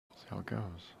How it goes.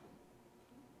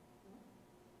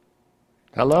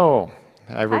 Hello,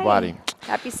 everybody. Hi.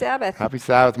 Happy Sabbath. Happy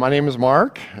Sabbath. My name is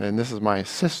Mark, and this is my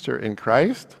sister in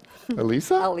Christ,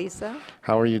 Alisa. Alisa.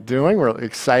 How are you doing? We're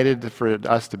excited for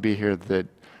us to be here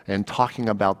and talking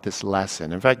about this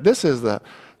lesson. In fact, this is the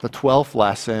 12th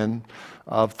lesson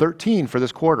of 13 for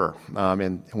this quarter.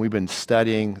 And we've been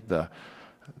studying the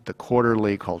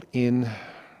quarterly called In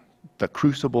the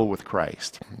Crucible with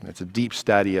Christ. It's a deep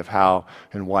study of how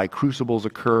and why crucibles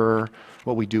occur,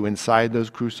 what we do inside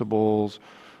those crucibles,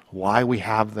 why we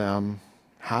have them,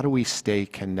 how do we stay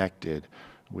connected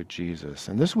with Jesus.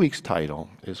 And this week's title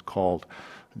is called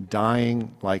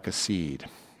Dying Like a Seed,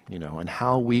 and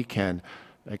how we can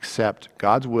accept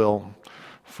God's will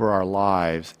for our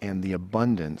lives and the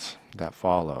abundance that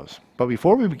follows. But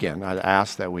before we begin, I'd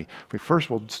ask that we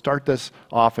first will start this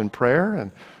off in prayer,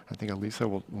 and I think Alisa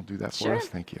will do that for us.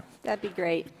 Thank you. That'd be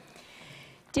great.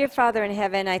 Dear Father in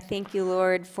heaven, I thank you,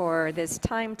 Lord, for this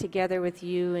time together with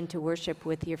you and to worship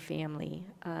with your family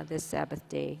this Sabbath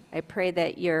day. I pray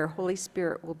that your Holy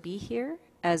Spirit will be here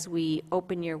as we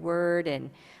open your word and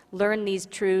learn these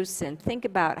truths and think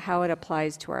about how it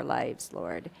applies to our lives,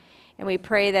 Lord. And we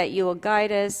pray that you will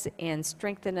guide us and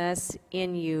strengthen us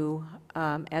in you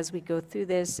as we go through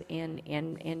this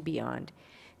and beyond.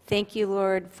 Thank you,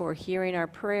 Lord, for hearing our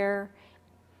prayer.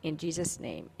 In Jesus'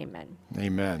 name, amen.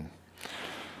 Amen.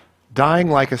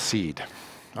 Dying like a seed.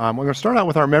 We're going to start out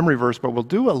with our memory verse, but we'll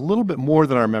do a little bit more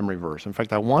than our memory verse. In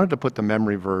fact, I wanted to put the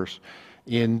memory verse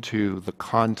into the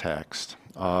context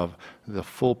of the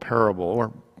full parable,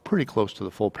 or pretty close to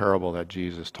the full parable that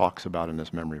Jesus talks about in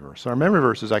this memory verse. So our memory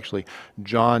verse is actually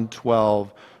John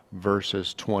 12,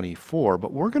 verses 24,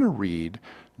 but we're going to read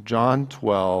John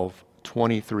 12,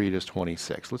 23 to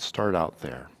 26. Let's start out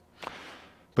there.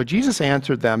 But Jesus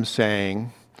answered them,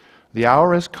 saying, "The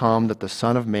hour has come that the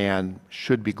Son of Man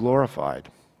should be glorified.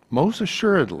 Most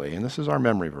assuredly," and this is our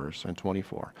memory verse in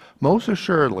 24, "most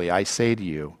assuredly I say to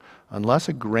you, unless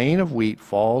a grain of wheat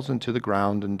falls into the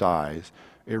ground and dies,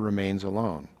 it remains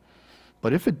alone.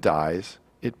 But if it dies,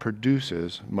 it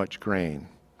produces much grain.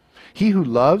 He who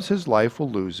loves his life will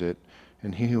lose it,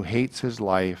 and he who hates his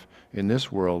life in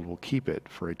this world will keep it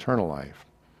for eternal life.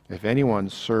 If anyone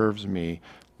serves me,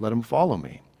 let him follow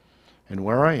me. And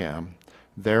where I am,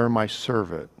 there my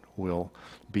servant will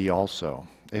be also.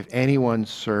 If anyone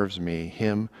serves me,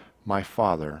 him my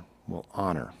Father will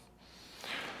honor."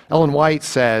 Ellen White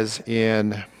says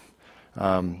in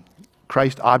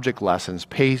Christ Object Lessons,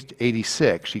 page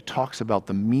 86, she talks about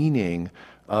the meaning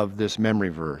of this memory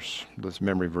verse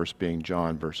being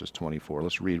John verses 24.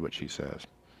 Let's read what she says.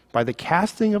 "By the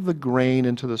casting of the grain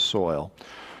into the soil,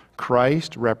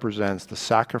 Christ represents the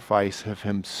sacrifice of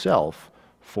himself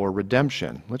for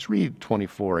redemption." Let's read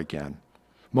 24 again.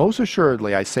 "Most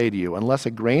assuredly, I say to you, unless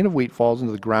a grain of wheat falls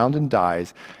into the ground and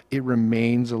dies, it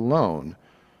remains alone.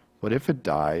 But if it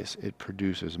dies, it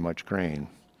produces much grain."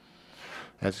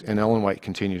 And Ellen White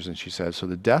continues and she says, "So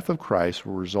the death of Christ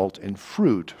will result in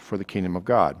fruit for the kingdom of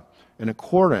God. In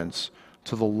accordance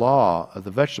to the law of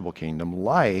the vegetable kingdom,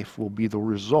 life will be the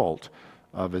result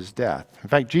of his death." In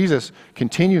fact, Jesus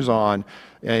continues on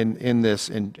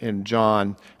in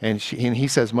John, and he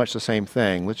says much the same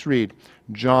thing. Let's read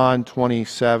John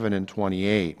 27 and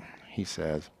 28. He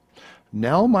says,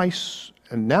 Now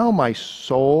my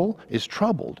soul is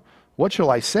troubled. What shall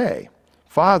I say?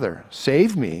 Father,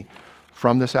 save me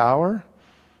from this hour?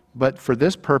 But for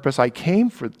this purpose I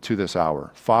came to this hour.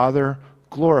 Father,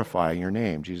 glorify your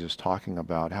name." Jesus talking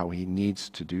about how he needs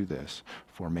to do this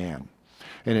for man.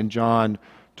 And in John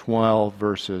 12,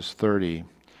 verses 30,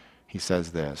 he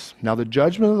says this, "Now the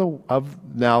judgment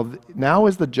now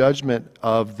is the judgment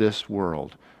of this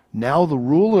world. Now the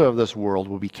ruler of this world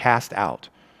will be cast out.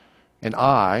 And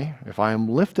I, if I am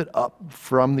lifted up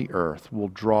from the earth, will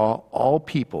draw all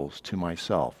peoples to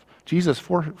myself." Jesus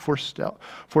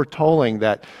foretelling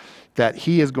that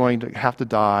he is going to have to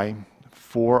die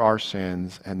for our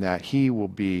sins and that he will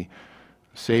be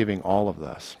saving all of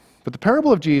us. But the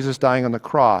parable of Jesus dying on the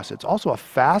cross, it's also a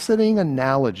fascinating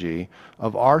analogy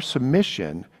of our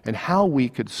submission and how we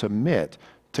could submit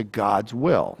to God's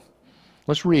will.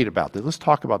 Let's read about this. Let's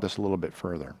talk about this a little bit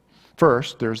further.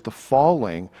 First, there's the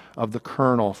falling of the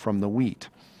kernel from the wheat.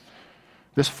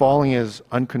 This falling is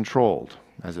uncontrolled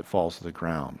as it falls to the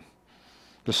ground.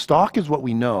 The stalk is what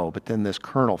we know, but then this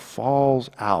kernel falls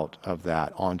out of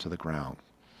that onto the ground.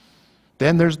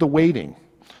 Then there's the waiting.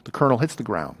 The kernel hits the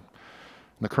ground.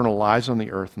 And the kernel lies on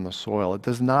the earth and the soil. It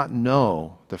does not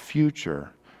know the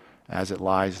future as it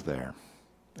lies there.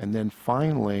 And then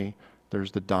finally,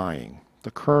 there's the dying.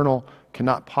 The kernel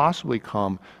cannot possibly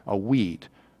become a wheat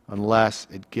unless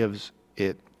it gives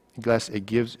it unless it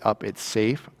gives up its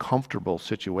safe, comfortable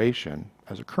situation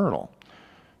as a kernel.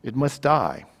 It must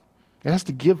die. It has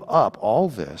to give up all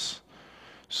this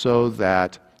so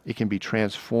that it can be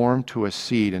transformed to a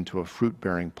seed into a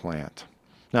fruit-bearing plant.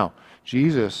 Now,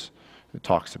 Jesus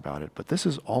talks about it, but this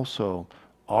is also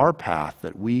our path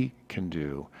that we can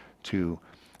do to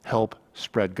help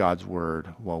spread God's word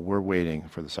while we're waiting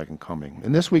for the second coming.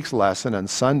 In this week's lesson on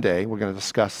Sunday, we're going to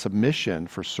discuss submission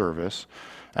for service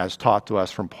as taught to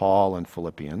us from Paul in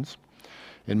Philippians.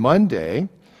 In Monday,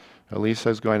 Alisa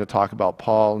is going to talk about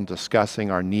Paul and discussing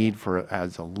our need for it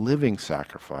as a living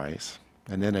sacrifice.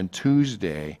 And then on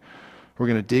Tuesday, we're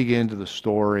going to dig into the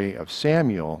story of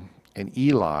Samuel and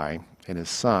Eli and his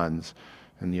sons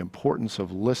and the importance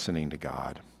of listening to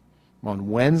God. On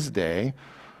Wednesday,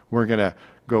 we're going to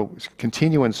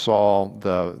continue in Saul,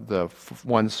 the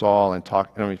 1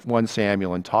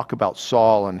 Samuel, and talk about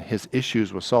Saul and his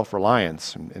issues with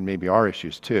self-reliance and maybe our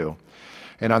issues too.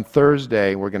 And on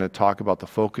Thursday, we're going to talk about the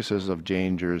focuses of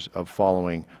dangers of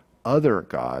following other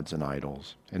gods and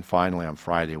idols. And finally, on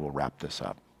Friday, we'll wrap this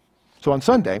up. So on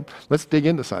Sunday, let's dig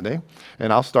into Sunday,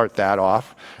 and I'll start that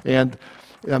off. And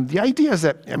the idea is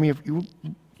that, if you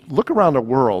look around the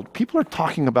world, people are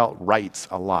talking about rights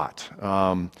a lot.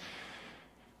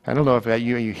 I don't know if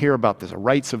you hear about this, the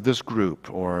rights of this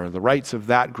group, or the rights of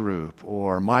that group,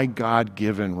 or my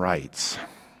God-given rights.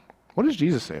 What does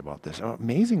Jesus say about this?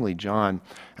 Amazingly, John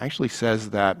actually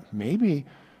says that maybe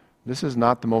this is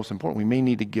not the most important. We may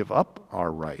need to give up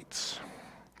our rights.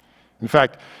 In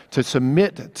fact, to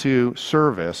submit to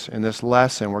service in this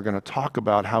lesson, we're going to talk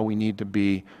about how we need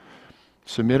to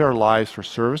submit our lives for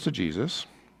service to Jesus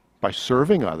by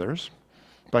serving others,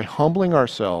 by humbling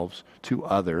ourselves to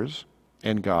others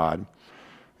and God,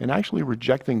 and actually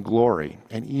rejecting glory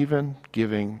and even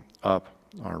giving up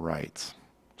our rights.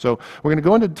 So we're going to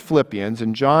go into Philippians,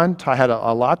 and John had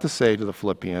a lot to say to the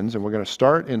Philippians, and we're going to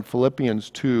start in Philippians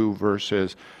 2,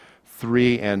 verses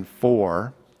 3 and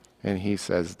 4, and he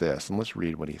says this, and let's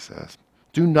read what he says.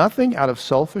 Do nothing out of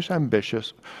selfish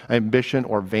ambition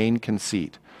or vain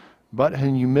conceit, but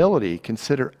in humility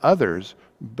consider others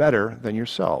better than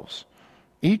yourselves.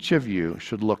 Each of you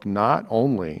should look not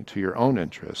only to your own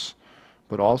interests,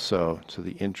 but also to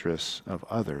the interests of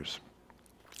others.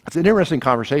 It's an interesting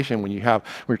conversation when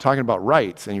you're talking about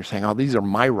rights and you're saying, oh, these are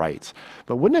my rights.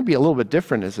 But wouldn't it be a little bit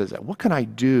different is what can I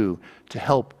do to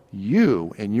help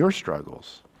you in your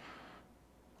struggles?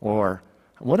 Or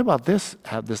what about this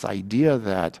idea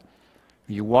that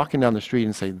you're walking down the street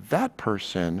and say, that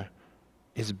person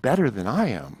is better than I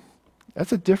am?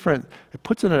 It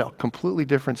puts it in a completely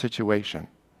different situation.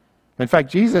 In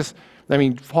fact,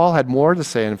 Paul had more to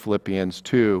say in Philippians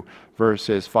 2,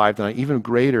 verses 5 to 9, even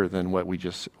greater than what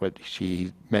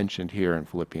she mentioned here in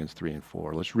Philippians 3 and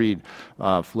 4. Let's read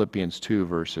Philippians 2,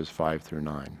 verses 5 through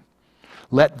 9.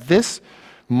 Let this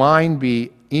mind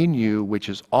be in you, which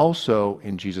is also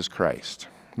in Jesus Christ.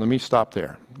 Let me stop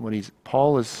there. What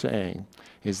Paul is saying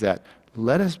is that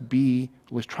let's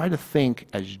try to think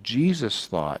as Jesus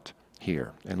thought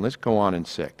here. And let's go on in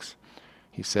 6.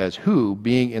 He says, who,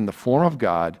 being in the form of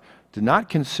God, did not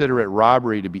consider it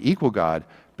robbery to be equal God,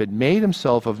 but made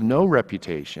himself of no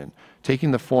reputation,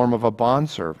 taking the form of a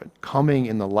bondservant, coming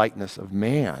in the likeness of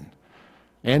man.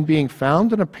 And being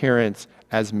found in appearance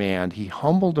as man, he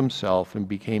humbled himself and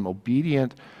became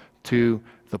obedient to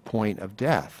the point of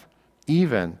death,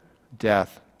 even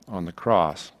death on the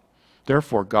cross.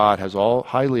 Therefore, God has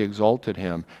highly exalted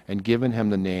him and given him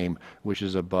the name which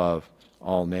is above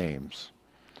all names.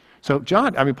 So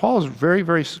Paul is very,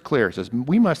 very clear. He says,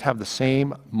 we must have the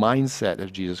same mindset as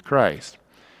Jesus Christ.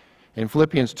 In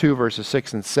Philippians 2, verses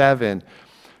 6 and 7,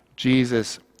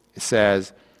 Jesus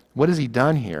says, what has he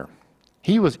done here?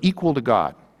 He was equal to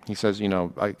God. He says,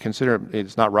 I consider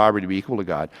it's not robbery to be equal to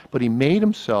God. But he made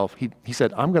himself, he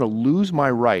said, I'm going to lose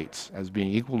my rights as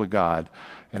being equal to God,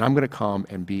 and I'm going to come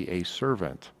and be a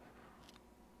servant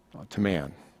to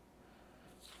man.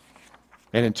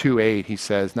 And in 2:8, he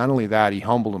says, not only that, he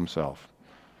humbled himself.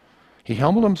 He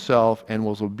humbled himself and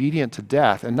was obedient to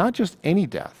death, and not just any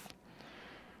death.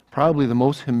 Probably the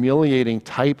most humiliating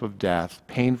type of death,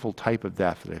 painful type of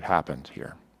death that had happened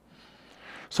here.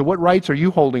 So what rights are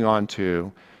you holding on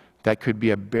to that could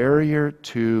be a barrier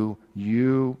to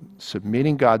you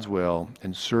submitting God's will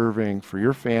and serving for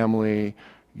your family,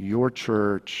 your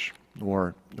church,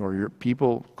 or your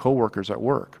people, co-workers at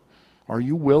work? Are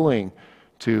you willing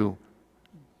to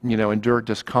endure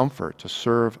discomfort to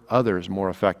serve others more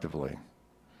effectively?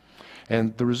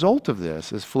 And the result of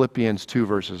this is Philippians 2,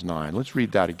 verses 9. Let's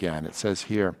read that again. It says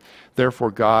here,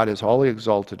 therefore God has highly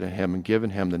exalted in him and given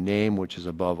him the name which is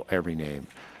above every name,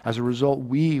 As a result,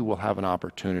 we will have an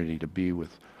opportunity to be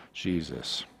with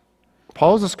Jesus.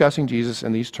 Paul is discussing Jesus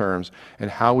in these terms and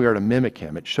how we are to mimic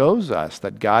him. It shows us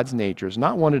that God's nature is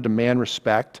not one to demand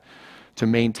respect, to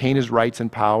maintain his rights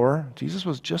and power. Jesus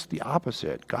was just the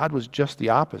opposite. God was just the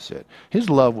opposite. His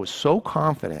love was so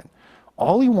confident.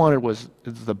 All he wanted was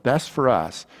the best for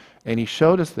us, and he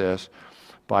showed us this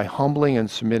by humbling and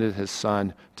submitted his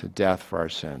son to death for our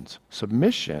sins.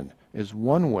 Submission is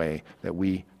one way that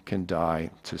we can die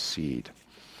to seed.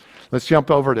 Let's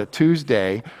jump over to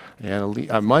Tuesday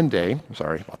and Monday.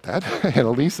 Sorry about that. And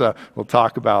Alisa will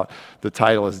talk about the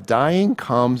title is Dying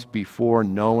Comes Before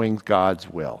Knowing God's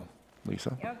Will.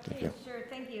 Lisa? Okay, Thank you. sure,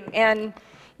 thank you. And,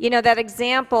 that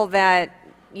example that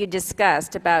you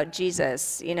discussed about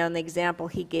Jesus, and the example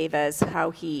he gave us,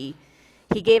 how he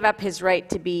gave up his right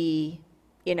to be,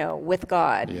 with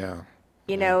God. Yeah.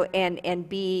 And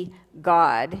be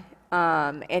God,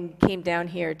 and came down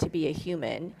here to be a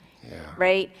human. Yeah.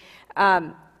 Right?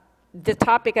 The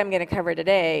topic I'm going to cover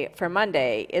today for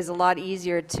Monday is a lot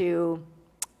easier to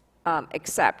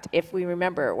accept if we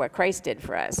remember what Christ did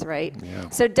for us, right? Yeah.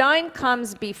 So dying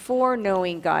comes before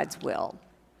knowing God's will.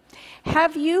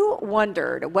 Have you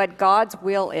wondered what God's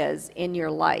will is in your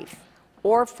life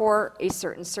or for a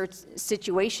certain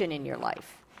situation in your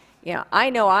life? I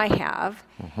know I have.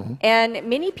 Mm-hmm. And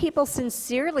many people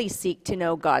sincerely seek to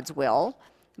know God's will,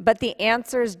 but the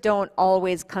answers don't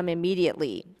always come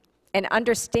immediately. And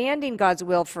understanding God's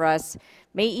will for us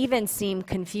may even seem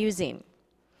confusing.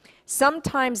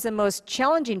 Sometimes the most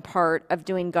challenging part of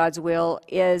doing God's will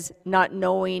is not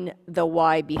knowing the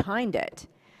why behind it.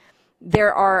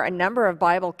 There are a number of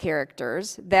Bible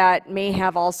characters that may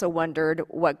have also wondered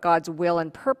what God's will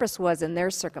and purpose was in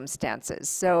their circumstances.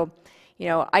 So,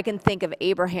 I can think of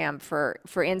Abraham,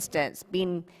 for instance,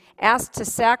 being asked to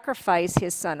sacrifice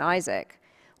his son Isaac,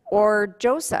 or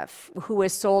Joseph, who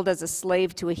was sold as a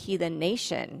slave to a heathen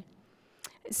nation.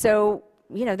 So,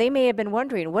 they may have been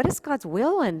wondering, what is God's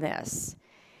will in this?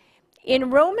 In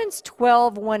Romans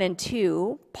 12, 1 and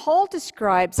 2, Paul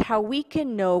describes how we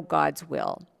can know God's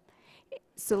will.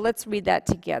 So let's read that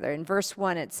together. In verse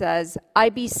 1 it says, I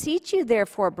beseech you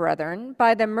therefore, brethren,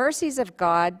 by the mercies of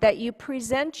God, that you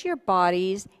present your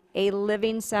bodies a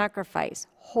living sacrifice,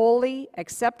 holy,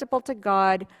 acceptable to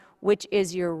God, which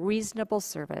is your reasonable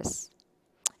service.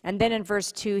 And then in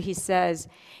verse 2 he says,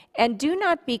 and do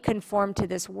not be conformed to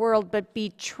this world, but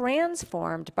be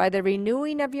transformed by the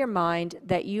renewing of your mind,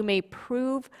 that you may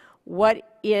prove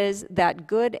what is that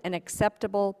good and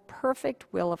acceptable, perfect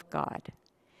will of God.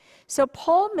 So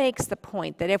Paul makes the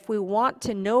point that if we want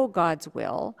to know God's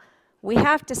will, we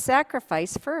have to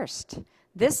sacrifice first.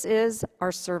 This is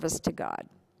our service to God.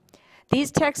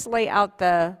 These texts lay out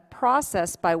the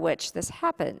process by which this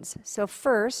happens. So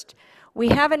first, we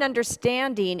have an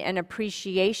understanding and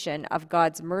appreciation of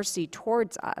God's mercy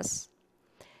towards us.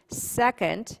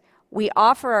 Second, we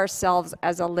offer ourselves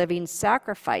as a living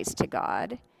sacrifice to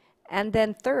God. And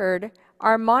then third,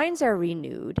 our minds are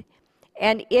renewed.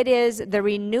 And it is the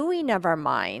renewing of our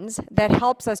minds that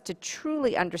helps us to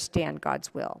truly understand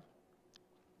God's will.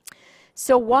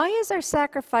 So why is our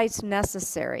sacrifice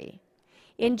necessary?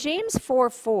 In James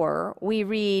 4:4, we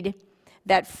read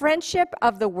that friendship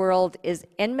of the world is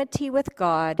enmity with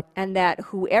God, and that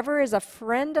whoever is a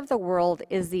friend of the world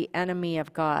is the enemy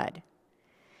of God.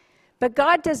 But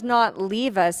God does not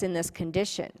leave us in this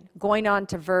condition. Going on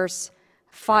to verse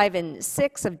 5 and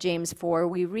 6 of James 4,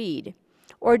 we read,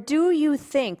 or do you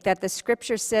think that the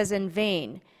scripture says in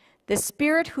vain, the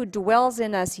Spirit who dwells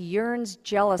in us yearns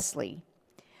jealously,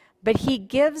 but he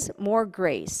gives more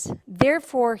grace.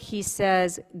 Therefore, he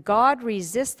says, God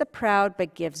resists the proud,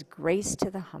 but gives grace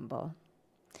to the humble.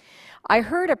 I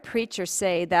heard a preacher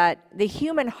say that the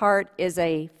human heart is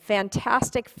a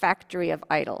fantastic factory of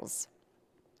idols.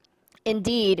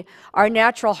 Indeed, our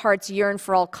natural hearts yearn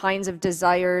for all kinds of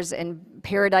desires and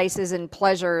paradises and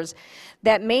pleasures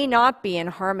that may not be in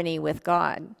harmony with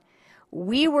God.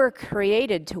 We were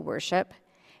created to worship,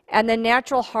 and the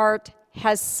natural heart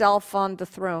has self on the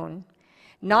throne,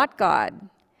 not God.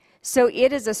 So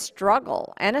it is a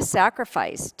struggle and a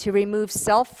sacrifice to remove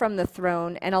self from the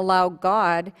throne and allow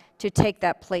God to take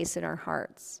that place in our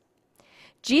hearts.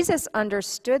 Jesus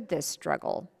understood this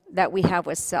struggle that we have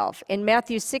with self. In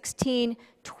Matthew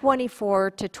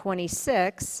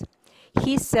 16:24-26,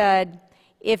 he said,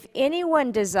 if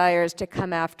anyone desires to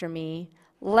come after me,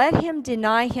 let him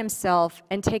deny himself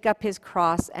and take up his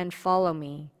cross and follow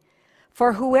me.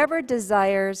 For whoever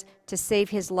desires to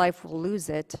save his life will lose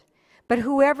it, but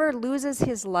whoever loses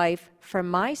his life for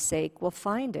my sake will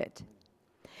find it.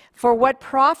 For what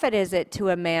profit is it to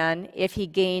a man if he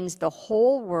gains the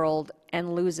whole world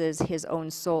and loses his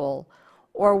own soul?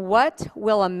 Or what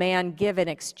will a man give in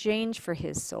exchange for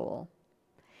his soul?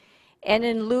 And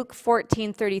in Luke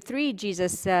 14:33,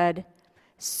 Jesus said,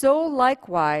 so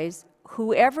likewise,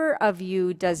 whoever of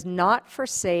you does not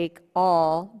forsake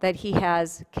all that he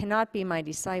has cannot be my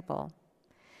disciple.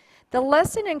 The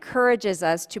lesson encourages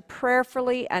us to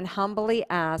prayerfully and humbly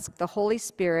ask the Holy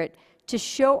Spirit to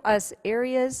show us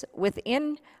areas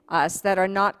within us that are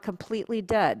not completely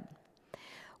dead.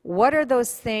 What are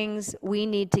those things we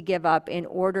need to give up in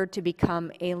order to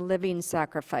become a living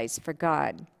sacrifice for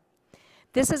God?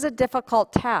 This is a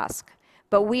difficult task,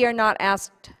 but we are not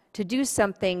asked to do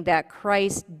something that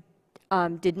Christ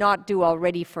did not do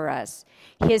already for us.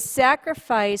 His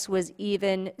sacrifice was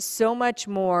even so much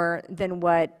more than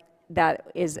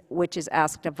which is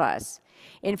asked of us.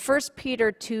 In 1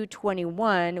 Peter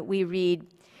 2:21, we read,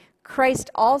 Christ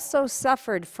also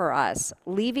suffered for us,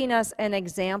 leaving us an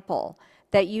example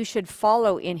that you should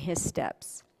follow in his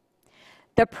steps.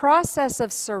 The process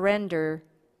of surrender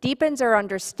deepens our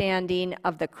understanding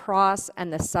of the cross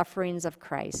and the sufferings of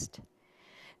Christ.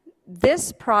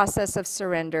 This process of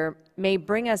surrender may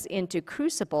bring us into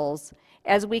crucibles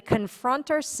as we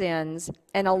confront our sins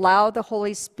and allow the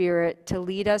Holy Spirit to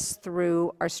lead us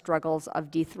through our struggles of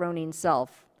dethroning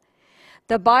self.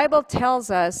 The Bible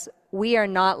tells us we are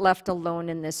not left alone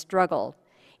in this struggle.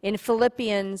 In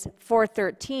Philippians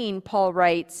 4:13, Paul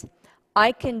writes,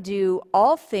 I can do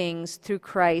all things through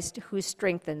Christ who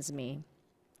strengthens me.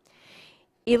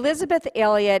 Elizabeth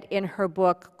Elliot, in her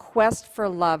book Quest for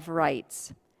Love,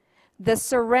 writes, the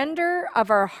surrender of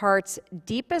our heart's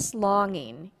deepest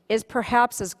longing is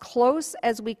perhaps as close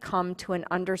as we come to an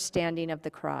understanding of the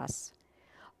cross.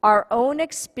 Our own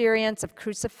experience of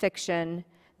crucifixion,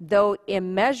 though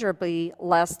immeasurably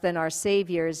less than our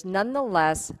Savior's,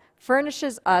 nonetheless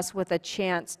furnishes us with a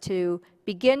chance to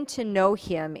begin to know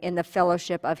him in the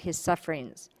fellowship of his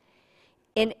sufferings.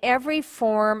 In every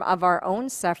form of our own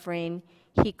suffering,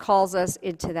 he calls us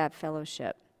into that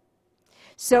fellowship.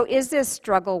 So is this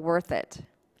struggle worth it?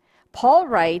 Paul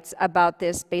writes about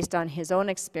this based on his own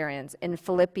experience in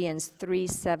Philippians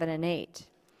 3:7 and 8.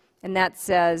 And that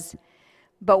says,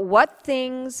 but what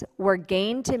things were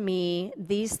gain to me,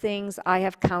 these things I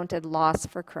have counted loss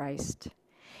for Christ.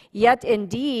 Yet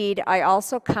indeed, I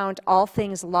also count all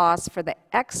things loss for the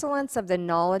excellence of the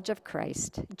knowledge of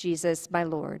Christ, Jesus my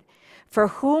Lord, for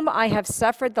whom I have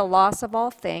suffered the loss of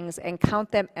all things and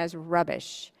count them as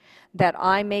rubbish, that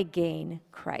I may gain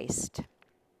Christ.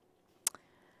 I'll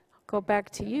go back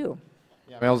to you.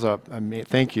 Yeah,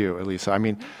 thank you, Alisa. I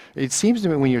mean, it seems to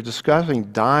me when you're discussing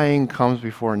dying comes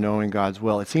before knowing God's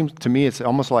will, it seems to me it's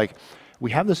almost like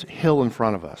we have this hill in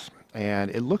front of us,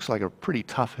 and it looks like a pretty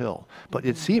tough hill. But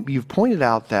you've pointed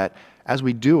out that as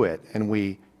we do it and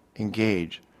we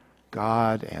engage,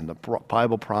 God and the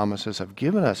Bible promises have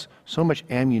given us so much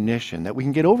ammunition that we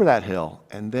can get over that hill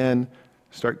and then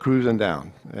start cruising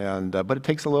down. But it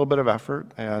takes a little bit of effort,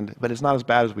 but it's not as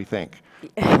bad as we think.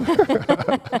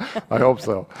 I hope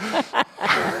so.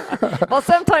 Well,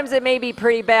 sometimes it may be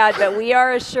pretty bad, but we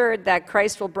are assured that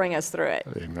Christ will bring us through it.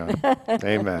 Amen.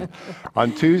 Amen.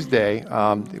 On Tuesday,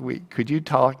 could you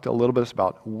talk a little bit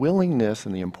about willingness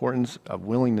and the importance of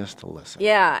willingness to listen?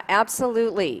 Yeah,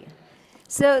 absolutely.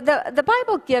 So the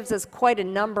Bible gives us quite a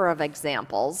number of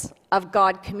examples of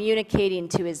God communicating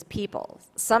to his people.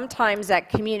 Sometimes that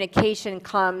communication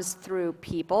comes through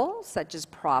people, such as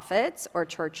prophets or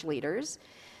church leaders.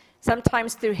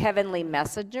 Sometimes through heavenly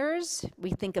messengers.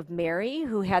 We think of Mary,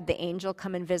 who had the angel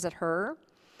come and visit her.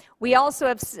 We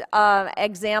also have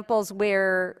examples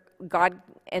where God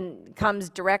comes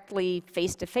directly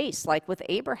face to face, like with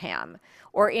Abraham,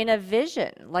 or in a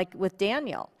vision, like with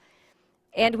Daniel.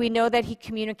 And we know that he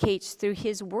communicates through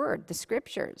his word, the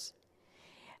scriptures.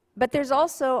 But there's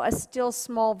also a still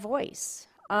small voice.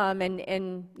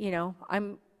 And you know,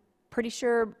 I'm pretty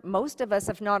sure most of us,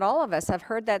 if not all of us, have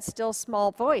heard that still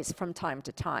small voice from time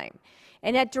to time.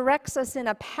 And it directs us in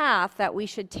a path that we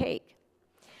should take.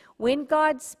 When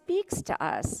God speaks to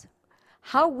us,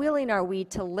 how willing are we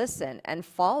to listen and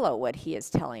follow what he is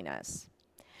telling us?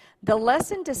 The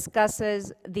lesson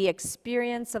discusses the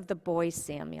experience of the boy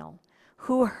Samuel,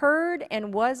 who heard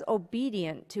and was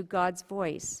obedient to God's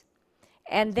voice.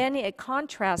 And then it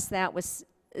contrasts that with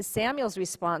Samuel's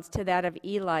response to that of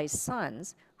Eli's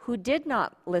sons, who did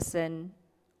not listen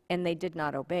and they did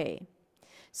not obey.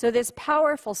 So this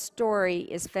powerful story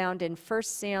is found in 1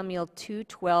 Samuel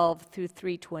 2:12 through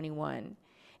 3:21.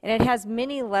 And it has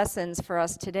many lessons for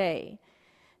us today.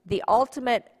 The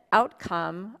ultimate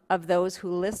outcome of those who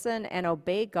listen and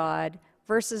obey God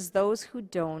versus those who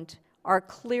don't are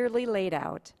clearly laid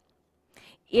out.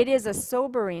 It is a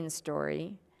sobering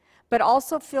story, but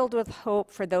also filled with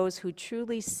hope for those who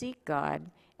truly seek God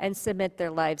and submit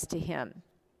their lives to Him.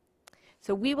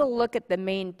 So we will look at the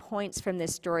main points from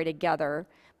this story together,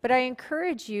 but I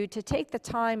encourage you to take the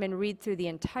time and read through the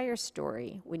entire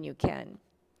story when you can.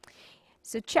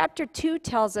 So chapter 2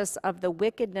 tells us of the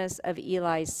wickedness of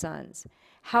Eli's sons,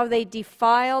 how they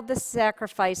defiled the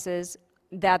sacrifices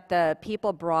that the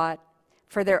people brought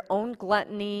for their own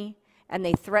gluttony, and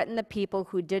they threatened the people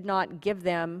who did not give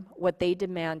them what they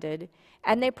demanded,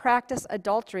 and they practiced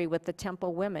adultery with the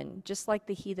temple women, just like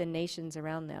the heathen nations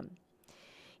around them.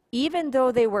 Even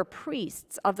though they were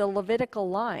priests of the Levitical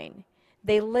line,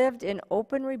 they lived in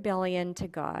open rebellion to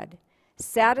God,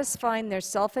 satisfying their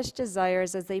selfish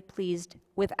desires as they pleased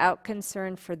without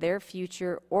concern for their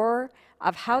future or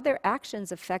of how their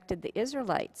actions affected the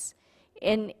Israelites.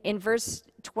 In verse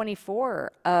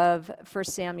 24 of 1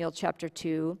 Samuel chapter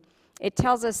 2, it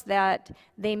tells us that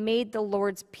they made the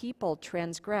Lord's people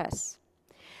transgress.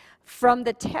 From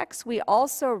the text, we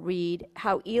also read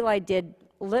how Eli did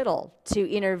little to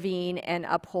intervene and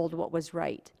uphold what was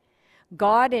right.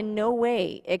 God in no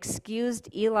way excused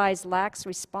Eli's lax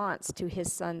response to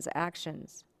his son's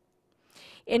actions.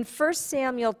 In 1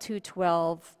 Samuel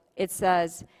 2:12, it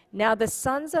says, "Now the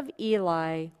sons of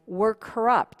Eli were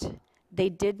corrupt. They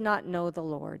did not know the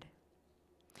Lord."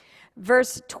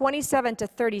 Verse 27 to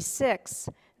 36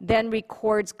 then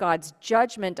records God's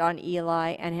judgment on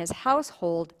Eli and his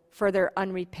household for their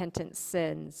unrepentant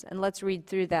sins. And let's read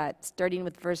through that, starting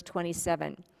with verse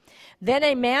 27. "Then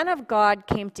a man of God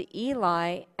came to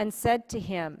Eli and said to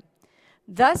him,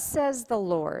 'Thus says the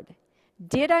Lord,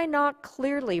 did I not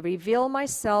clearly reveal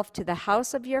myself to the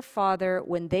house of your father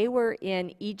when they were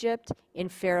in Egypt in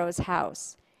Pharaoh's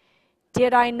house?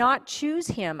 Did I not choose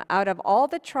him out of all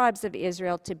the tribes of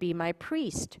Israel to be my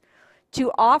priest,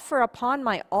 to offer upon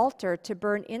my altar to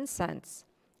burn incense,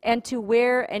 and to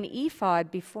wear an ephod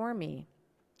before me?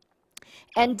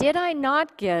 And did I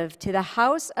not give to the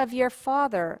house of your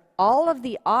father all of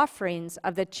the offerings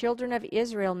of the children of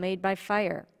Israel made by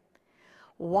fire?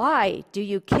 Why do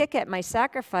you kick at my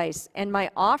sacrifice and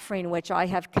my offering which I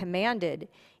have commanded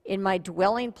in my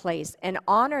dwelling place, and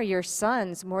honor your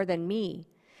sons more than me,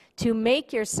 to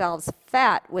make yourselves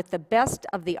fat with the best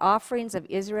of the offerings of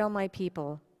Israel my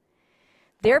people?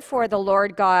 Therefore the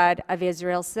Lord God of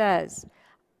Israel says,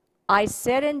 I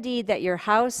said indeed that your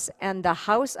house and the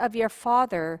house of your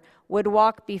father would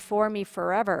walk before me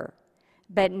forever.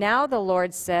 But now the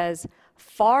Lord says,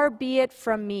 far be it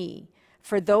from me,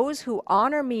 for those who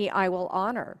honor me I will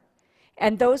honor,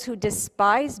 and those who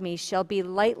despise me shall be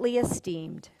lightly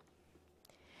esteemed.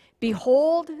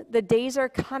 Behold, the days are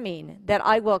coming that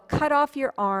I will cut off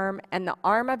your arm and the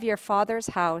arm of your father's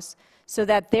house, so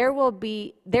that there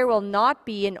will not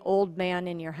be an old man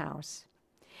in your house.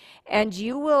 And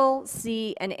you will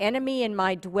see an enemy in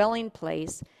my dwelling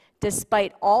place,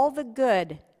 despite all the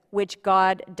good which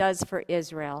God does for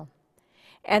Israel.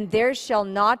 And there shall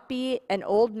not be an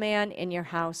old man in your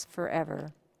house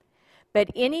forever.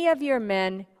 But any of your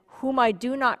men whom I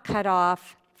do not cut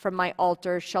off from my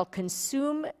altar shall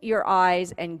consume your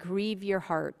eyes and grieve your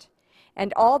heart.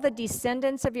 And all the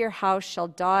descendants of your house shall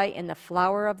die in the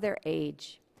flower of their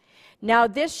age. Now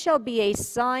this shall be a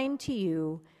sign to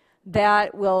you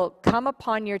that will come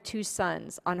upon your two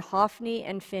sons, on Hophni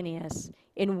and Phinehas.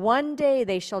 In one day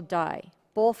they shall die,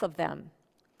 both of them.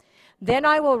 Then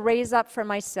I will raise up for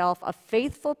myself a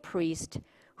faithful priest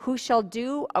who shall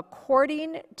do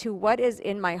according to what is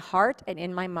in my heart and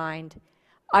in my mind.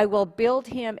 I will build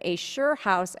him a sure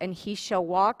house, and he shall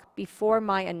walk before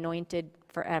my anointed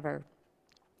forever.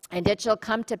 And it shall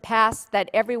come to pass that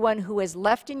everyone who is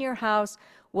left in your house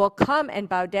will come and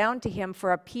bow down to him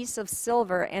for a piece of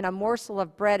silver and a morsel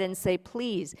of bread, and say,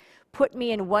 please, put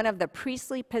me in one of the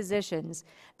priestly positions,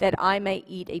 that I may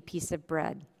eat a piece of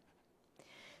bread.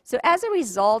 So as a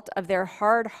result of their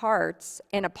hard hearts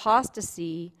and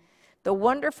apostasy, the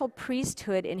wonderful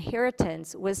priesthood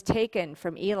inheritance was taken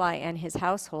from Eli and his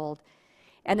household,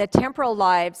 and the temporal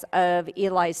lives of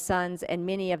Eli's sons and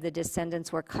many of the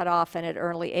descendants were cut off at an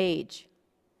early age.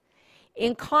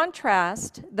 In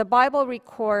contrast, the Bible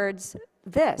records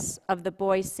this of the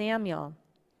boy Samuel.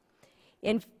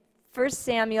 In 1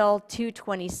 Samuel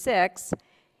 2:26,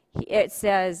 it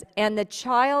says, and the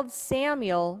child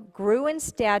Samuel grew in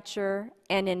stature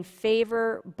and in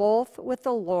favor both with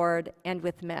the Lord and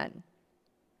with men.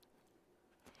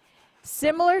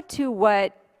 Similar to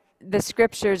what the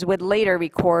scriptures would later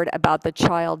record about the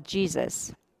child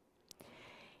Jesus.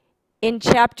 In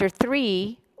chapter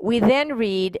 3, we then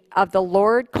read of the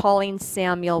Lord calling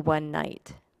Samuel one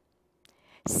night.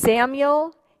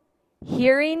 Samuel,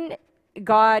 hearing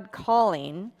God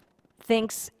calling,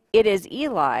 thinks it is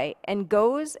Eli and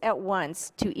goes at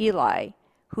once to Eli,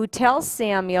 who tells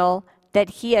Samuel that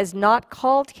he has not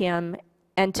called him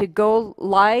and to go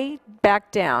lie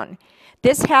back down.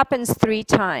 This happens 3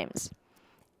 times.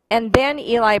 And then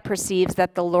Eli perceives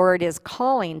that the Lord is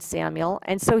calling Samuel,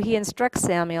 and so he instructs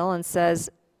Samuel and says,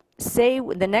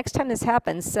 the next time this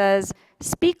happens, says,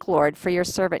 "Speak, Lord, for your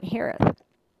servant heareth."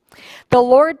 The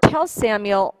Lord tells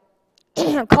Samuel,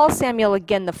 calls Samuel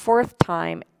again the 4th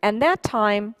time, and that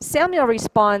time Samuel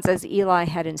responds as Eli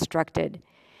had instructed.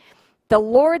 The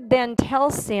Lord then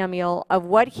tells Samuel of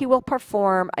what he will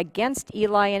perform against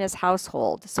Eli and his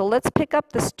household. So let's pick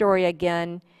up the story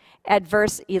again at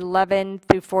verse 11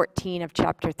 through 14 of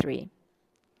chapter 3.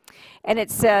 And it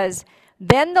says,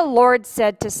 "Then the Lord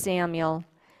said to Samuel,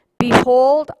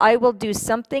 Behold, I will do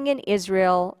something in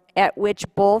Israel at which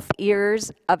both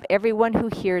ears of everyone who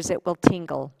hears it will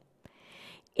tingle.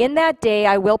 In that day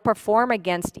I will perform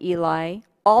against Eli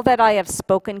all that I have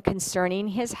spoken concerning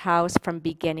his house from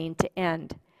beginning to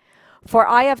end. For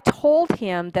I have told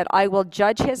him that I will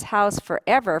judge his house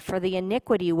forever for the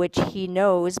iniquity which he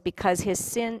knows, because his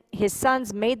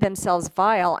sons made themselves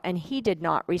vile, and he did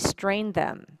not restrain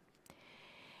them.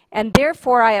 And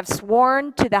therefore I have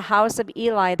sworn to the house of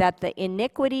Eli that the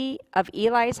iniquity of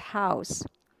Eli's house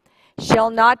shall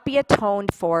not be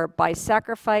atoned for by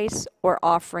sacrifice or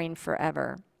offering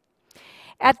forever."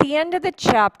 At the end of the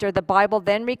chapter, the Bible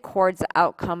then records the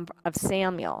outcome of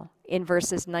Samuel in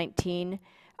verses 19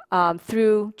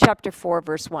 through chapter 4,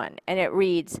 verse 1. And it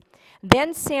reads,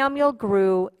 "Then Samuel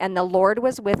grew, and the Lord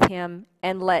was with him,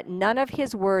 and let none of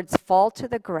his words fall to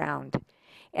the ground.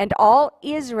 And all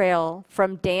Israel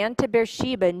from Dan to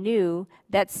Beersheba knew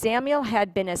that Samuel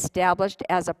had been established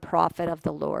as a prophet of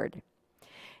the Lord.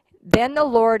 Then the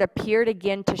Lord appeared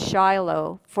again to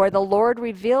Shiloh, for the Lord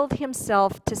revealed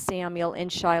himself to Samuel in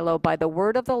Shiloh by the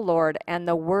word of the Lord, and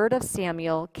the word of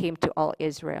Samuel came to all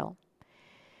Israel."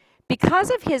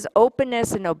 Because of his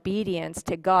openness and obedience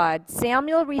to God,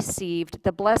 Samuel received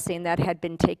the blessing that had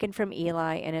been taken from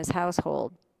Eli and his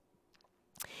household.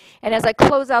 And as I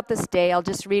close out this day, I'll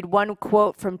just read one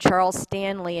quote from Charles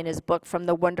Stanley in his book, From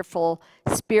the Wonderful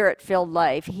Spirit-Filled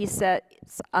Life. He says,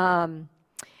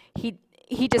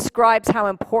 he describes how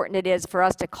important it is for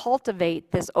us to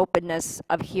cultivate this openness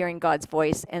of hearing God's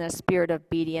voice and a spirit of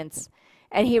obedience.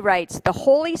 And he writes, "The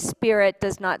Holy Spirit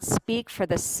does not speak for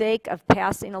the sake of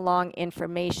passing along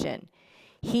information.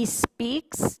 He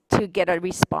speaks to get a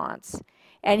response.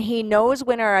 And he knows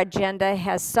when our agenda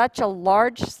has such a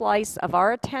large slice of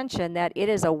our attention that it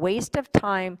is a waste of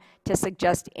time to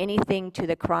suggest anything to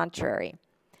the contrary.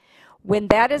 When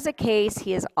that is the case,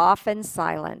 he is often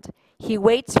silent. He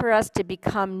waits for us to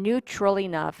become neutral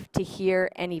enough to hear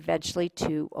and eventually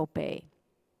to obey."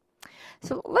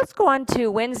 So let's go on to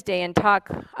Wednesday and talk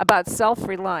about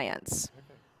self-reliance.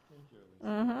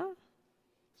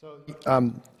 So,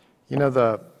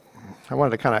 I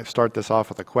wanted to kind of start this off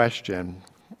with a question.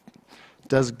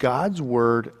 Does God's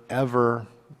word ever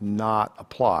not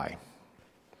apply?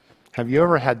 Have you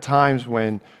ever had times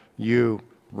when you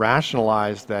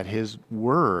rationalized that his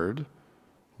word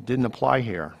didn't apply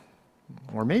here?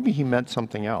 Or maybe he meant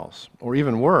something else. Or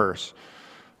even worse,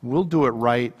 we'll do it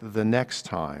right the next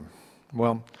time.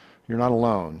 Well, you're not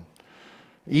alone.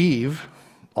 Eve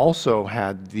also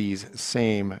had these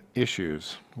same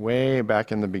issues way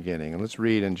back in the beginning. And let's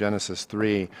read in Genesis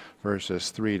 3,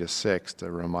 verses 3 to 6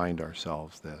 to remind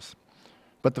ourselves this.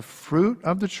 "But the fruit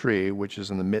of the tree which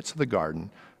is in the midst of the garden,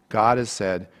 God has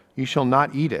said, You shall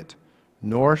not eat it,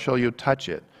 nor shall you touch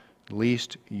it,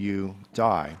 lest you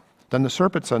die. Then the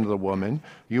serpent said unto the woman,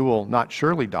 You will not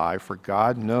surely die, for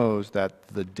God knows that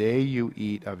the day you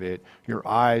eat of it, your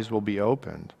eyes will be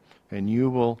opened, and you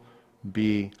will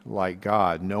be like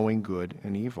God, knowing good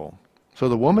and evil. So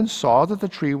the woman saw that the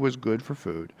tree was good for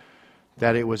food,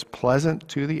 that it was pleasant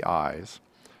to the eyes,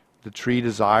 the tree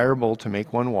desirable to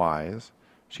make one wise.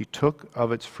 She took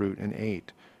of its fruit and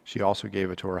ate. She also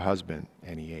gave it to her husband,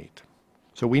 and he ate."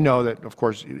 So we know that, of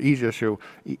course, Eve's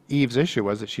issue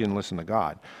was that she didn't listen to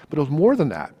God. But it was more than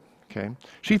that, okay?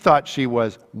 She thought she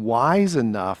was wise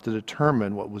enough to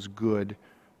determine what was good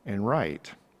and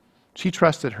right. She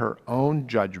trusted her own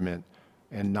judgment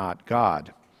and not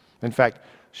God. In fact,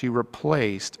 she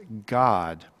replaced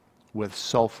God with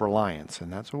self-reliance,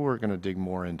 and that's what we're going to dig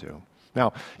more into.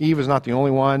 Now, Eve is not the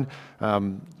only one.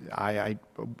 I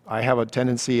have a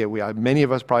tendency, many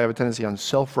of us probably have a tendency on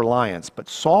self-reliance. But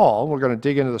Saul, we're going to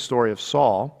dig into the story of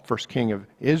Saul, first king of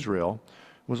Israel,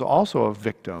 was also a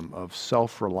victim of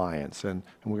self-reliance. And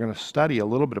we're going to study a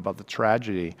little bit about the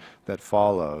tragedy that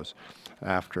follows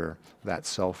after that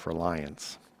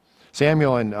self-reliance.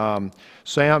 Samuel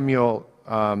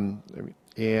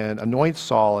anoints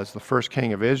Saul as the first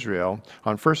king of Israel.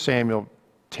 On 1 Samuel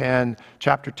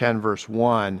chapter 10, verse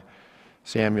 1,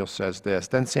 Samuel says this,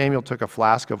 "Then Samuel took a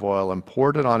flask of oil and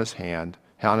poured it on his head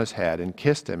and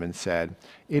kissed him and said,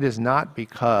 'It is not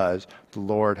because the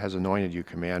Lord has anointed you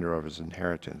commander over his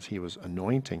inheritance.'" He was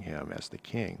anointing him as the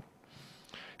king.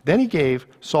 Then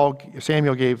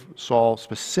Samuel gave Saul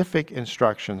specific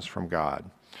instructions from God.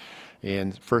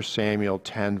 In 1 Samuel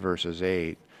 10, verses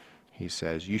 8, he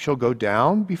says, "You shall go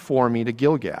down before me to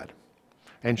Gilgad,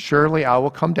 and surely I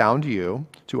will come down to you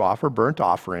to offer burnt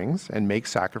offerings and make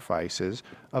sacrifices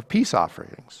of peace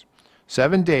offerings.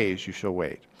 7 days you shall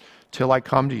wait till I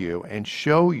come to you and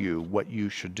show you what you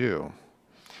should do."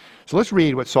 So let's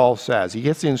read what Saul says. He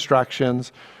gets the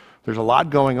instructions. There's a lot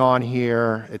going on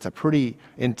here. It's a pretty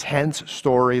intense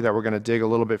story that we're going to dig a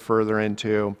little bit further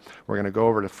into. We're going to go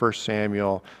over to 1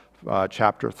 Samuel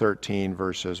chapter 13,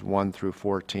 verses 1 through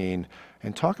 14,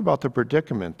 and talk about the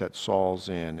predicament that Saul's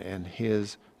in and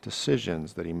his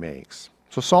decisions that he makes.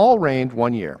 So Saul reigned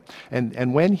 1 year,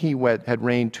 and when he had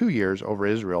reigned 2 years over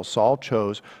Israel, Saul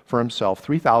chose for himself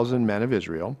 3,000 men of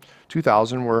Israel.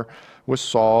 2,000 were with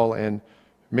Saul in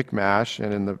Michmash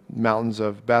and in the mountains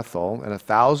of Bethel, and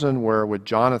 1,000 were with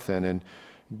Jonathan in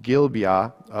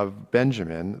Gibeah of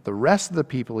Benjamin. The rest of the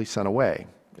people he sent away,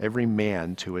 every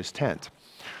man to his tent.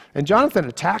 And Jonathan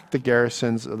attacked the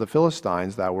garrisons of the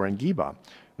Philistines that were in Geba,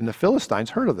 and the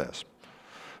Philistines heard of this.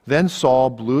 Then Saul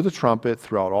blew the trumpet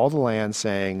throughout all the land,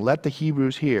 saying, "Let the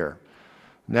Hebrews hear."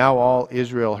 Now all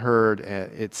Israel heard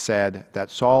it said that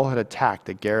Saul had attacked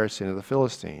the garrison of the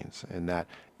Philistines, and that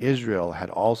Israel had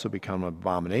also become an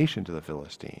abomination to the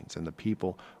Philistines, and the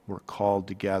people were called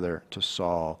together to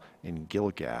Saul in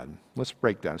Gilgad. Let's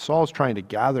break down. Saul is trying to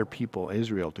gather people,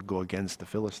 Israel, to go against the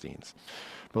Philistines.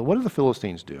 But what do the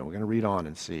Philistines do? We're going to read on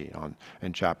and see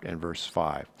in verse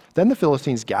 5. Then the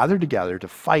Philistines gathered together to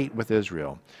fight with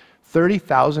Israel,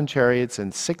 30,000 chariots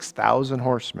and 6,000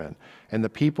 horsemen, and the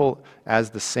people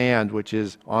as the sand which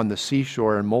is on the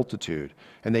seashore in multitude.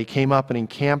 And they came up and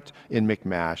encamped in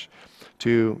Michmash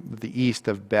to the east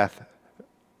of Beth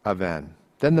Aven.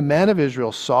 Then the men of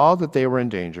Israel saw that they were in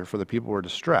danger, for the people were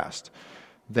distressed.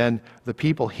 Then the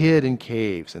people hid in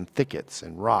caves and thickets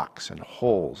and rocks and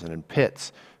holes and in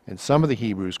pits. And some of the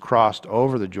Hebrews crossed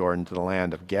over the Jordan to the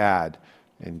land of Gad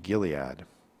and Gilead.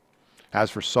 As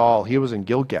for Saul, he was in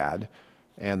Gilgad,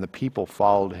 and the people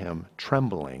followed him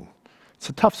trembling. It's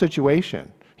a tough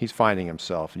situation he's finding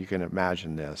himself, and you can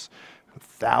imagine this.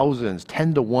 Thousands,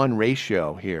 10-to-1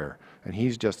 ratio here, and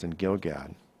he's just in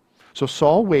Gilgad. So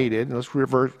Saul waited, and let's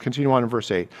continue on in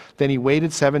verse 8. Then he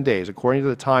waited 7 days, according to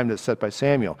the time that's set by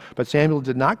Samuel. But Samuel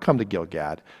did not come to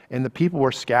Gilgad, and the people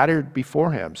were scattered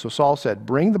before him. So Saul said,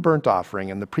 "Bring the burnt offering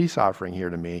and the peace offering here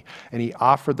to me." And he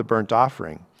offered the burnt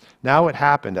offering. Now it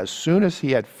happened, as soon as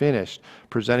he had finished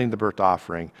presenting the burnt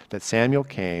offering, that Samuel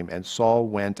came, and Saul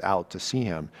went out to see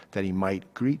him, that he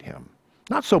might greet him.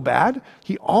 Not so bad.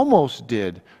 He almost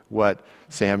did what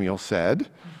Samuel said.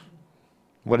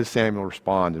 What does Samuel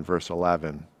respond in verse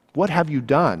 11? "What have you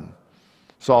done?"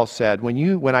 Saul said,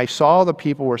 when I saw the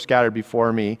people were scattered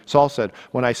before me, Saul said,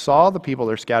 "When I saw the people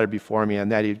that are scattered before me,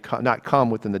 and that he had not come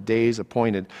within the days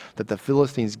appointed, that the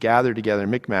Philistines gathered together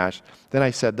in Michmash, then I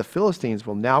said, the Philistines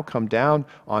will now come down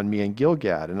on me in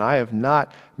Gilgad, and I have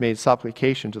not made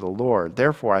supplication to the Lord.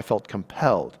 Therefore I felt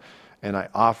compelled, and I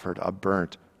offered a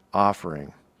burnt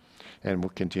offering." And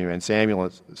we'll continue. And Samuel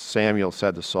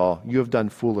said to Saul, "You have done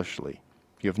foolishly.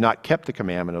 You have not kept the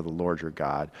commandment of the Lord your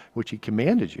God, which he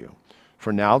commanded you.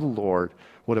 For now the Lord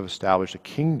would have established a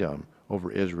kingdom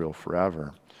over Israel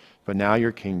forever. But now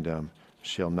your kingdom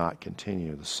shall not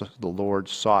continue. The Lord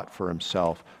sought for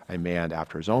himself a man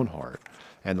after his own heart,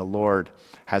 and the Lord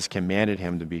has commanded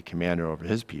him to be commander over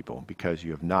his people, because you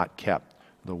have not kept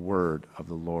the word of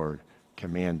the Lord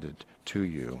commanded to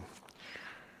you."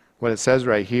 What it says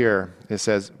right here, it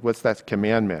says, what's that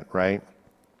commandment, right?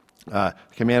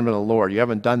 Commandment of the Lord. You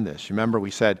haven't done this. Remember, we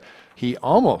said, he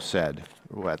almost said,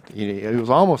 he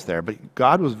was almost there, but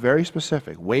God was very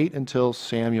specific. Wait until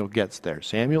Samuel gets there.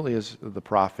 Samuel is the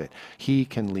prophet. He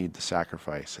can lead the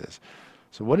sacrifices.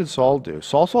 So what did Saul do?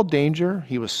 Saul saw danger.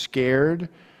 He was scared.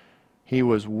 He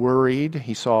was worried.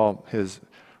 He saw his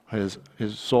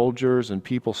soldiers and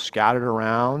people scattered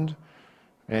around,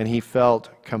 and he felt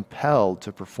compelled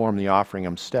to perform the offering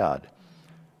instead,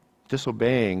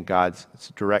 disobeying God's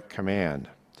direct command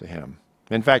to him.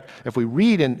 In fact, if we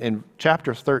read in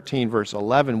chapter 13, verse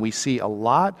 11, we see a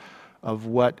lot of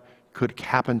what could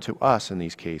happen to us in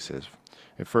these cases.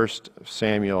 In 1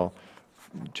 Samuel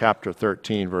chapter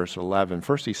 13, verse 11,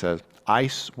 first he says,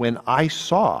 when I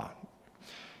saw,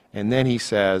 and then he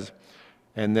says,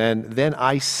 and then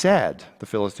I said, the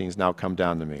Philistines now come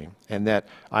down to me, and that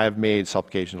I have made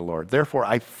supplication to the Lord. Therefore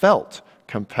I felt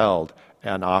compelled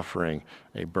an offering,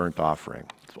 a burnt offering.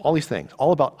 All these things,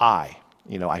 all about I.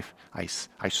 You know, I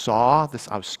saw this,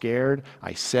 I was scared,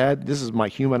 I said, this is my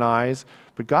human eyes,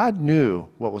 but God knew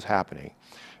what was happening.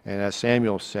 And as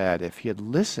Samuel said, if he had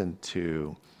listened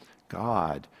to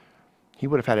God, he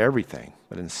would have had everything,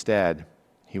 but instead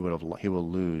he will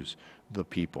lose the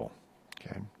people.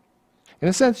 Okay. In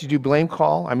a sense, you do blame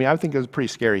call. I mean, I think it was a pretty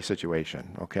scary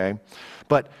situation, okay?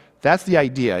 But that's the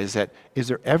idea, is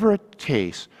there ever a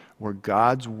case where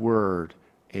God's word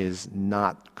is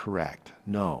not correct?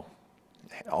 No.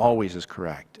 It always is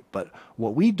correct. But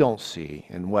what we don't see,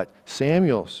 and what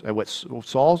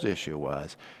Saul's issue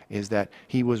was, is that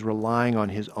he was relying on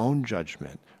his own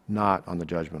judgment, not on the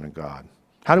judgment of God.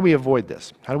 How do we avoid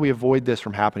this? How do we avoid this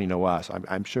from happening to us?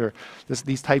 I'm sure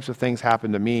these types of things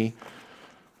happen to me.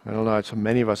 I don't know, so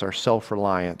many of us are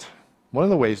self-reliant. One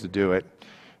of the ways to do it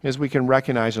is we can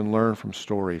recognize and learn from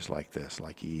stories like this,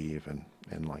 like Eve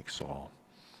and like Saul.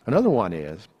 Another one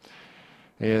is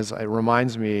it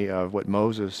reminds me of what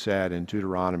Moses said in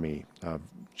Deuteronomy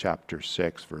chapter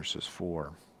 6, verses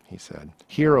 4. He said,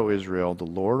 "Hear, O Israel, the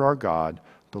Lord our God,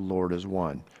 the Lord is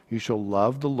one. You shall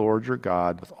love the Lord your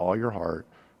God with all your heart,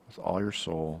 with all your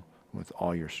soul, and with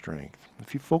all your strength."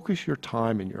 If you focus your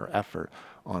time and your effort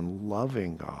on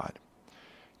loving God,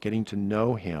 getting to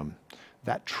know him,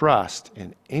 that trust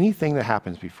in anything that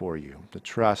happens before you, the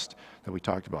trust that we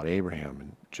talked about, Abraham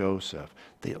and Joseph,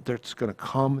 that's going to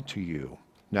come to you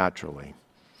naturally.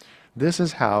 This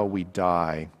is how we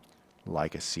die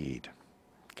like a seed,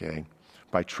 okay?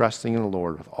 By trusting in the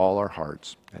Lord with all our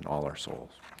hearts and all our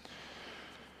souls.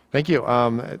 Thank you.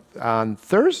 On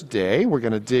Thursday, we're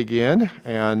going to dig in,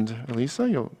 and Alisa,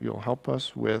 you'll help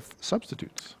us with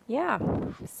substitutes. Yeah,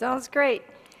 sounds great.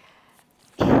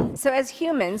 So as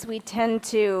humans, we tend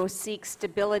to seek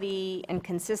stability and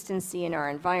consistency in our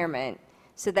environment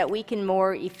so that we can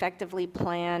more effectively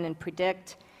plan and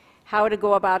predict how to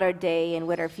go about our day and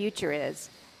what our future is.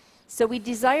 So we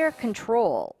desire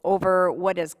control over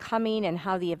what is coming and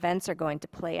how the events are going to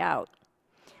play out.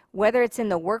 Whether it's in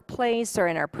the workplace or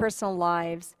in our personal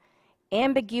lives,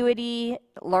 ambiguity,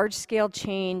 large-scale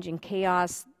change, and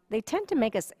chaos, they tend to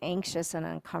make us anxious and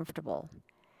uncomfortable.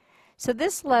 So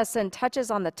this lesson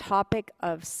touches on the topic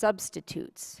of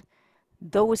substitutes,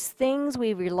 those things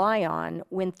we rely on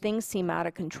when things seem out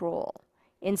of control.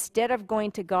 Instead of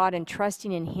going to God and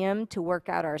trusting in him to work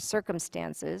out our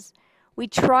circumstances, we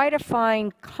try to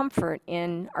find comfort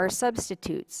in our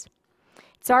substitutes.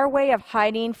 It's our way of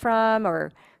hiding from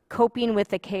or coping with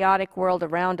the chaotic world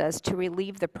around us to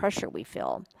relieve the pressure we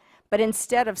feel. But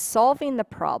instead of solving the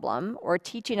problem or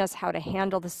teaching us how to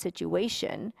handle the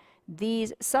situation,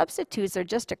 these substitutes are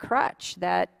just a crutch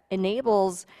that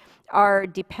enables our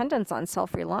dependence on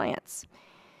self-reliance.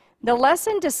 The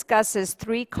lesson discusses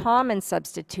 3 common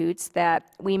substitutes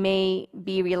that we may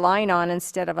be relying on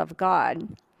instead of God.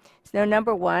 So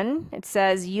number 1, it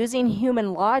says using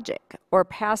human logic or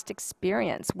past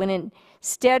experience when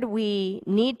instead we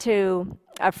need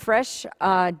a fresh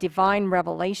divine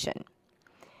revelation.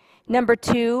 Number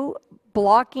 2,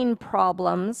 blocking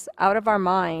problems out of our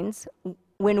minds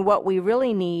when what we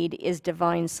really need is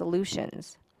divine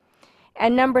solutions.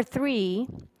 And number 3,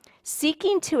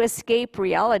 seeking to escape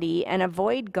reality and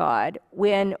avoid God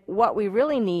when what we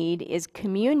really need is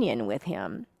communion with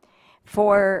him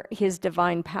for his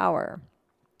divine power.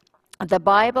 The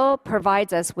Bible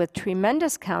provides us with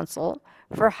tremendous counsel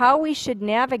for how we should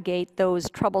navigate those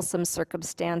troublesome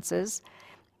circumstances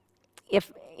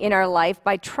in our life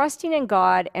by trusting in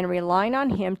God and relying on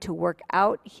him to work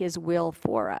out his will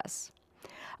for us.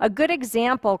 A good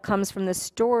example comes from the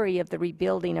story of the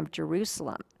rebuilding of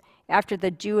Jerusalem after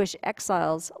the Jewish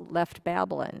exiles left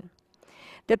Babylon.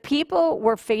 The people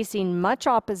were facing much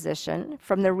opposition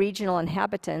from the regional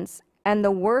inhabitants, and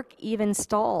the work even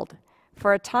stalled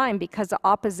for a time because the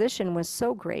opposition was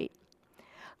so great.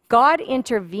 God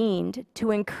intervened to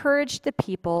encourage the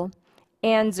people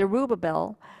and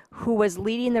Zerubbabel, who was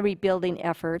leading the rebuilding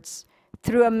efforts,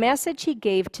 through a message he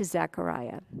gave to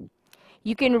Zechariah.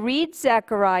 You can read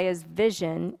Zechariah's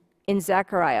vision in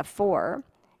Zechariah 4,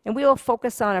 and we will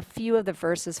focus on a few of the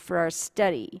verses for our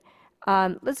study.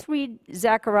 Let's read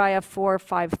Zechariah 4,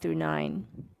 5 through 9.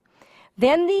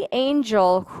 Then the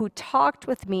angel who talked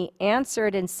with me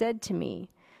answered and said to me,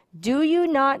 "Do you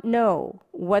not know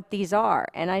what these are?"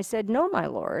 And I said, "No, my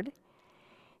Lord."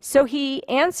 So he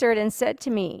answered and said to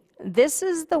me, "This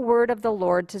is the word of the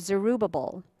Lord to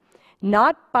Zerubbabel.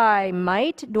 Not by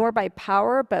might nor by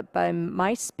power, but by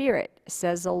my spirit,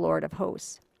 says the Lord of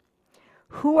hosts.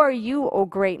 Who are you, O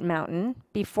great mountain?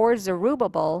 Before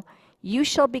Zerubbabel, you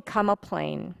shall become a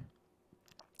plain.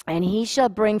 And he shall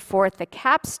bring forth the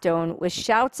capstone with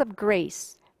shouts of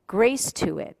grace, grace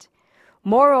to it.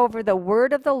 Moreover, the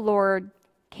word of the Lord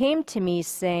came to me,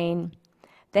 saying,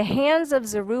 the hands of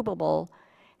Zerubbabel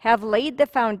have laid the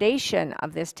foundation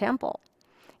of this temple,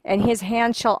 and his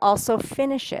hand shall also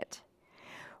finish it.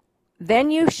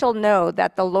 Then you shall know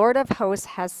that the Lord of hosts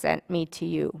has sent me to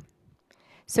you."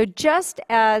 So just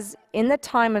as in the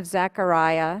time of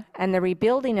Zechariah and the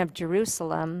rebuilding of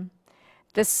Jerusalem,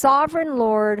 the sovereign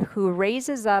Lord who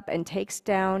raises up and takes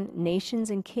down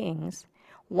nations and kings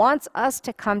wants us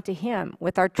to come to him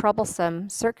with our troublesome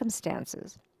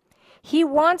circumstances. He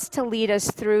wants to lead us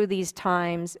through these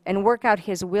times and work out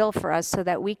his will for us so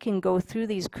that we can go through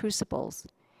these crucibles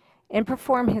and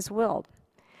perform his will.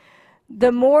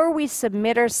 The more we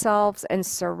submit ourselves and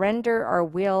surrender our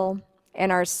will and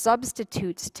our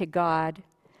substitutes to God,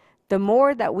 the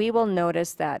more that we will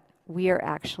notice that we are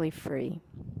actually free.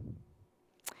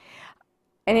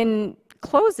 And in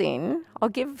closing, I'll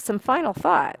give some final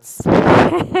thoughts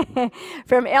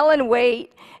from Ellen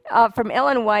White,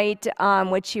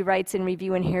 which she writes in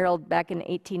Review and Herald back in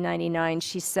 1899.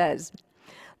 She says,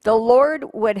 "The Lord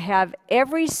would have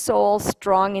every soul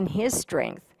strong in his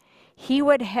strength. He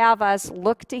would have us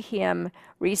look to him,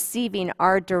 receiving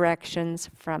our directions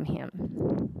from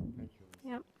him."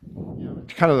 Yep.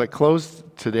 To kind of like close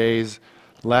today's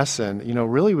lesson,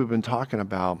 really we've been talking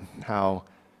about how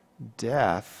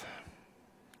death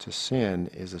to sin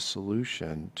is a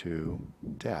solution to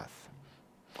death.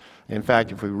 In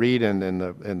fact, if we read in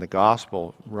the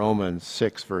gospel, Romans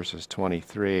 6 verses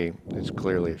 23,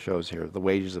 it shows here, the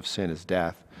wages of sin is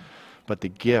death, but the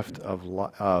gift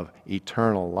of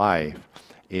eternal life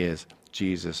is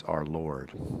Jesus our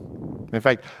Lord. In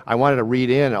fact, I wanted to read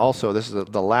in also, this is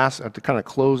the last, to kind of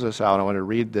close this out, I want to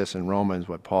read this in Romans,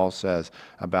 what Paul says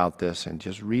about this, and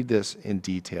just read this in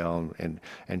detail and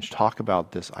talk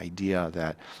about this idea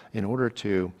that in order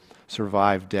to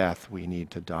survive death, we need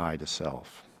to die to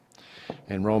self.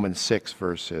 In Romans 6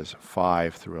 verses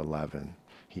 5 through 11,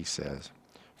 he says,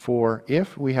 "For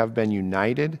if we have been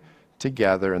united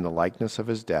together in the likeness of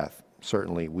his death,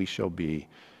 certainly we shall be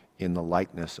in the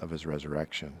likeness of his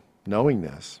resurrection. Knowing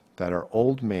this, that our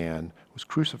old man was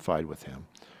crucified with him,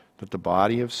 that the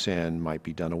body of sin might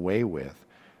be done away with,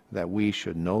 that we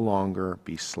should no longer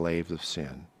be slaves of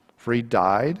sin. For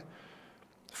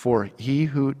he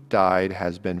who died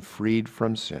has been freed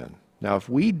from sin. Now if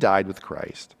we died with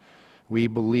Christ, we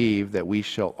believe that we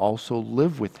shall also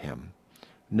live with him,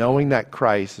 knowing that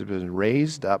Christ has been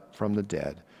raised up from the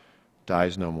dead,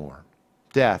 dies no more.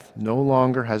 Death no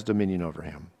longer has dominion over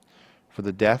him. For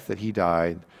the death that he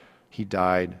died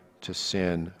to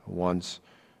sin once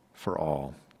for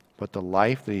all. But the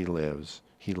life that he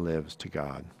lives to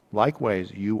God.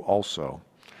 Likewise, you also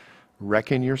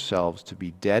reckon yourselves to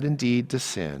be dead indeed to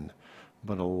sin,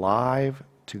 but alive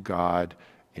to God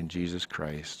in Jesus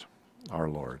Christ our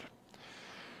Lord."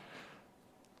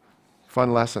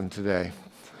 Fun lesson today.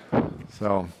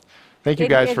 So, thank you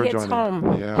guys for joining.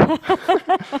 Home. Yeah.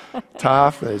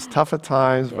 Tough. It's tough at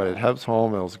times, but it helps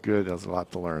home. It was good. There's a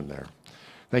lot to learn there.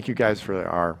 Thank you guys for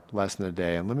our lesson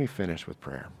today. And let me finish with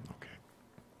prayer. Okay.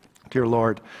 Dear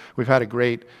Lord, we've had a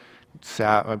great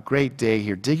day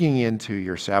here digging into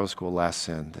your Sabbath school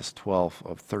lesson, this 12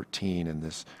 of 13 and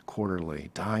this quarterly,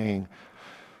 dying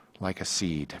like a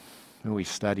seed. And we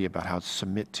study about how to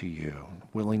submit to you,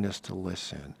 willingness to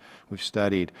listen. We've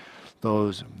studied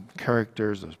those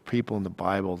characters, those people in the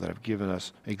Bible that have given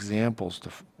us examples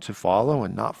to follow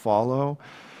and not follow,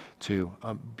 to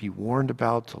be warned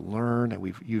about, to learn.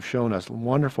 And you've shown us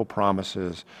wonderful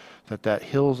promises that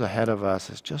hills ahead of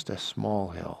us is just a small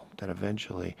hill, that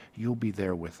eventually you'll be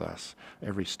there with us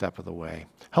every step of the way.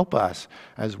 Help us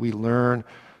as we learn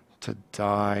to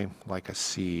die like a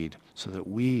seed so that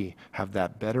we have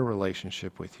that better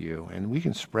relationship with you and we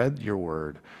can spread your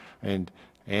word and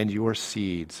your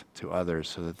seeds to others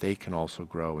so that they can also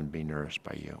grow and be nourished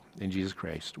by you. In Jesus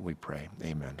Christ we pray.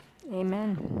 Amen.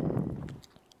 Amen.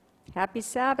 Happy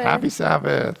Sabbath. Happy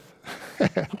Sabbath.